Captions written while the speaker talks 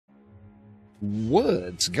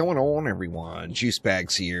What's going on, everyone? Juice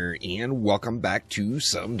Bags here, and welcome back to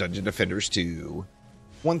some Dungeon Defenders 2.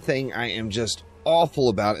 One thing I am just awful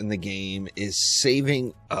about in the game is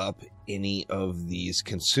saving up any of these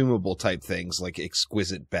consumable type things like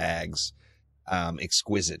exquisite bags,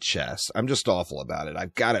 exquisite chests. I'm just awful about it.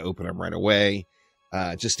 I've got to open them right away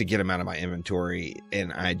just to get them out of my inventory,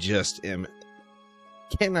 and I just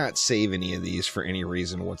cannot save any of these for any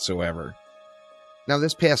reason whatsoever. Now,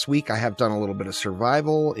 this past week, I have done a little bit of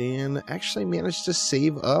survival and actually managed to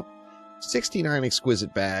save up 69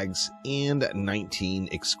 exquisite bags and 19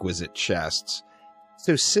 exquisite chests.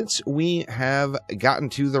 So since we have gotten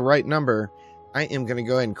to the right number, I am going to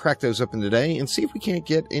go ahead and crack those open today and see if we can't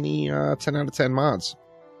get any 10 out of 10 mods.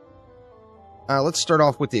 Let's start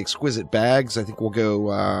off with the exquisite bags. I think we'll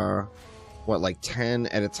go, like 10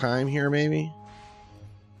 at a time here, maybe?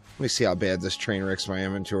 Let me see how bad this train wrecks my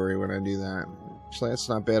inventory when I do that. Actually, that's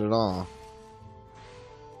not bad at all.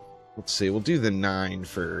 Let's see. We'll do the 9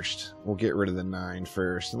 first. We'll get rid of the 9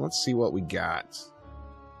 first. And let's see what we got.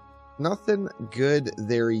 Nothing good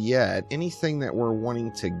there yet. Anything that we're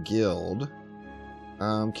wanting to guild.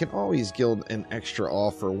 Can always guild an extra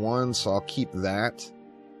all for 1, so I'll keep that.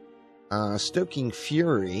 Stoking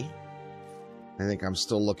Fury. I think I'm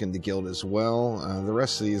still looking to guild as well. The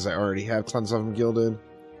rest of these, I already have tons of them gilded.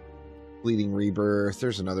 Bleeding Rebirth.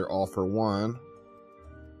 There's another all for 1.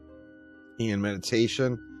 And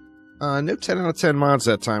Meditation. No 10 out of 10 mods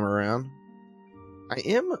that time around. I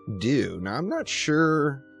am due. Now, I'm not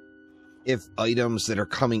sure if items that are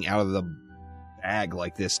coming out of the bag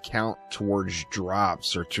like this count towards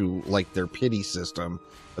drops or to like their pity system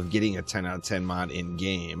of getting a 10 out of 10 mod in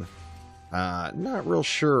game. Not real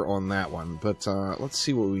sure on that one, but let's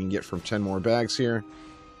see what we can get from 10 more bags here.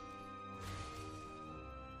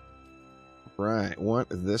 Right, what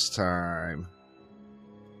this time?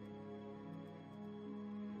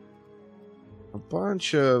 A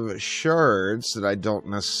bunch of shards that I don't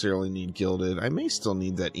necessarily need gilded. I may still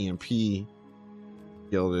need that EMP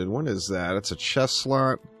gilded. What is that? It's a chest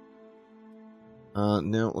slot.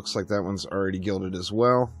 No, it looks like that one's already gilded as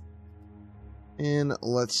well. And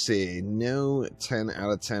let's see. No 10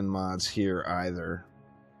 out of 10 mods here either.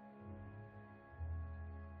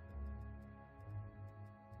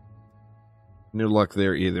 No luck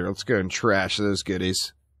there either. Let's go and trash those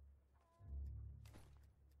goodies.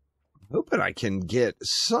 Hoping I can get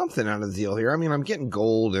something out of the deal here. I mean, I'm getting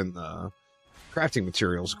gold and the crafting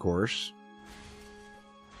materials, of course.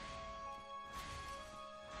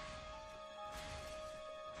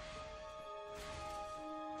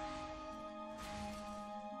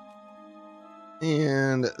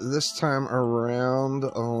 And this time around,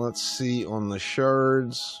 let's see on the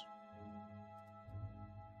shards.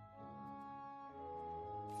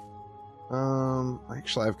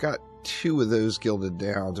 Actually, I've got 2 of those gilded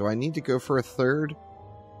down. Do I need to go for a 3rd?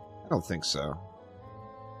 I don't think so.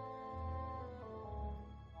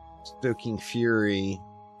 Stoking Fury.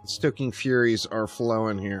 Stoking Furies are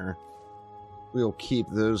flowing here. We'll keep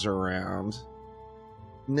those around.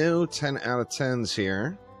 No 10 out of 10s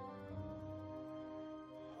here.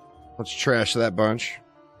 Let's trash that bunch.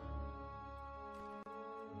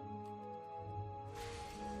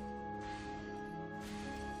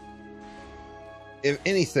 If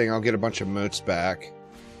anything, I'll get a bunch of motes back,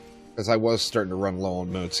 because I was starting to run low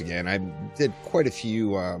on motes again. I did quite a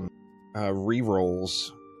few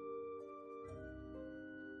re-rolls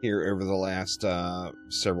here over the last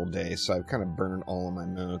several days, so I've kind of burned all of my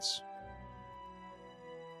motes.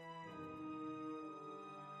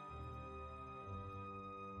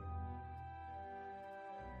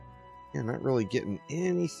 Yeah, not really getting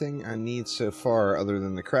anything I need so far other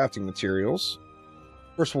than the crafting materials.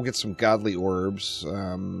 Of course, we'll get some godly orbs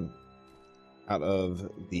out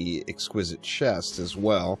of the exquisite chest as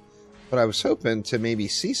well. But I was hoping to maybe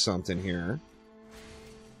see something here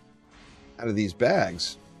out of these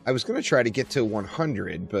bags. I was going to try to get to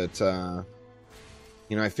 100, but,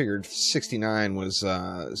 you know, I figured 69 was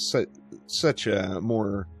such a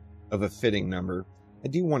more of a fitting number. I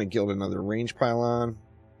do want to gild another range pylon.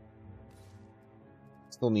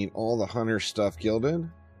 Still need all the hunter stuff gilded.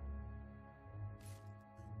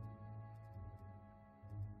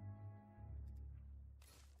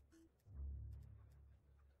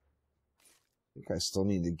 I think I still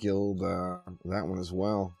need to gild that one as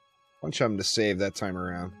well. Bunch of them to save that time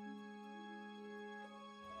around.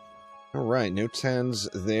 Alright, no 10s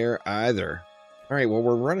there either. Alright, well,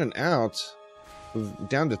 we're running out. We're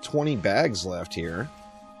down to 20 bags left here.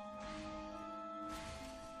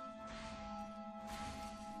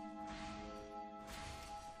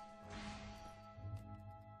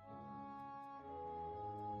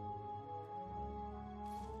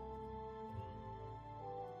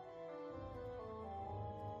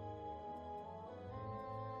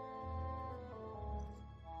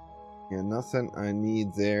 Yeah, nothing I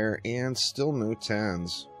need there, and still no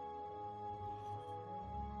 10s.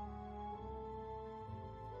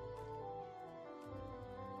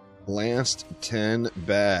 Last 10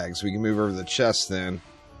 bags. We can move over to the chest then.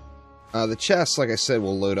 The chest, like I said,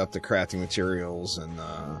 will load up the crafting materials and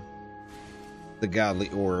the godly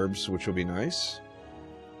orbs, which will be nice.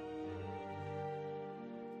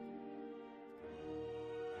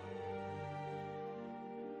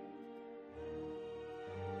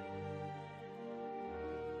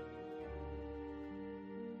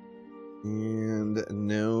 And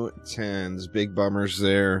no 10s. Big bummers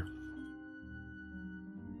there.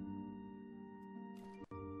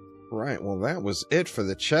 Right, well that was it for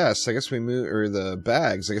the chest. I guess we move, or the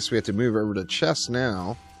bags. I guess we have to move over to chests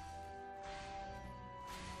now.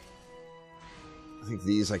 I think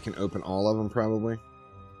these I can open all of them probably.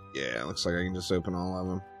 Yeah, looks like I can just open all of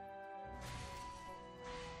them.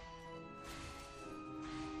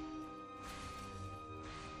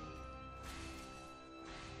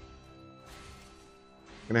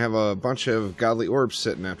 Gonna have a bunch of godly orbs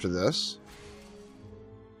sitting after this.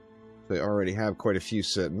 They already have quite a few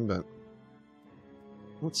sitting, but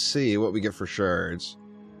let's see what we get for shards.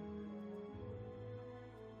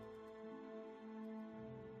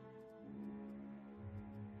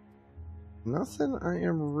 Nothing I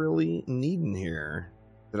am really needing here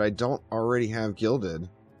that I don't already have gilded.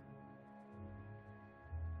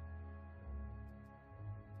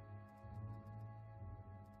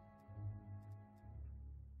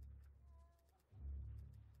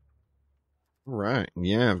 Right,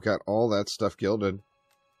 yeah, I've got all that stuff gilded.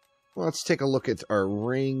 Well, let's take a look at our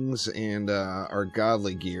rings and our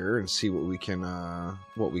godly gear and see what we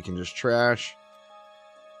can just trash.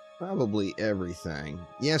 Probably everything.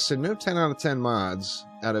 Yeah, so no 10 out of 10 mods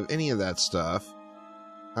out of any of that stuff.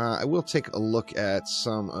 I will take a look at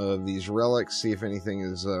some of these relics, see if anything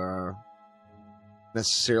is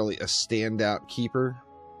necessarily a standout keeper.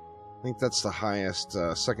 I think that's the highest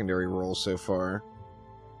secondary roll so far.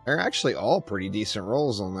 They're actually all pretty decent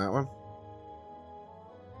rolls on that one.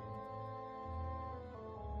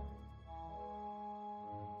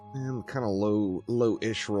 And kind of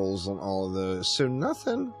low-ish rolls on all of those. So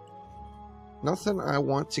nothing I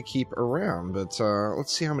want to keep around. But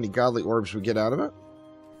let's see how many godly orbs we get out of it.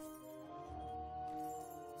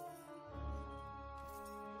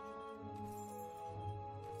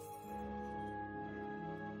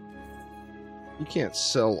 You can't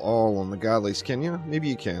sell all on the godlies, can you? Maybe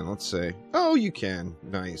you can. Let's see. Oh, you can.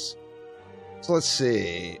 Nice. So let's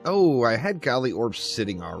see. Oh, I had godly orbs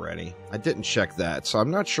sitting already. I didn't check that, so I'm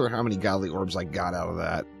not sure how many godly orbs I got out of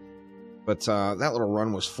that. But that little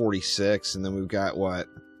run was 46, and then we've got, what,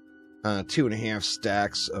 2.5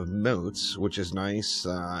 stacks of motes, which is nice.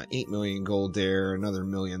 8 million gold there, another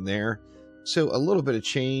million there. So a little bit of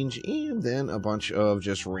change, and then a bunch of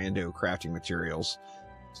just rando crafting materials.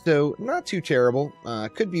 So, not too terrible.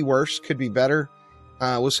 Could be worse, could be better.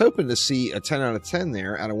 Was hoping to see a 10 out of 10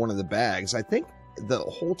 there out of one of the bags. I think the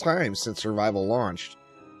whole time since Survival launched,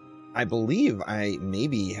 I believe I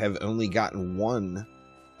maybe have only gotten one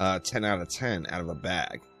 10 out of 10 out of a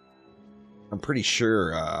bag. I'm pretty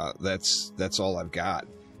sure that's all I've got.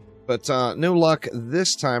 But no luck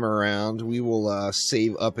this time around. We will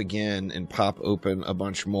save up again and pop open a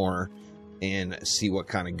bunch more and see what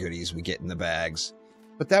kind of goodies we get in the bags.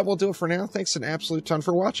 But that will do it for now. Thanks an absolute ton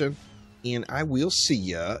for watching, and I will see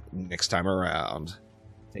ya next time around.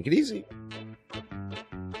 Take it easy.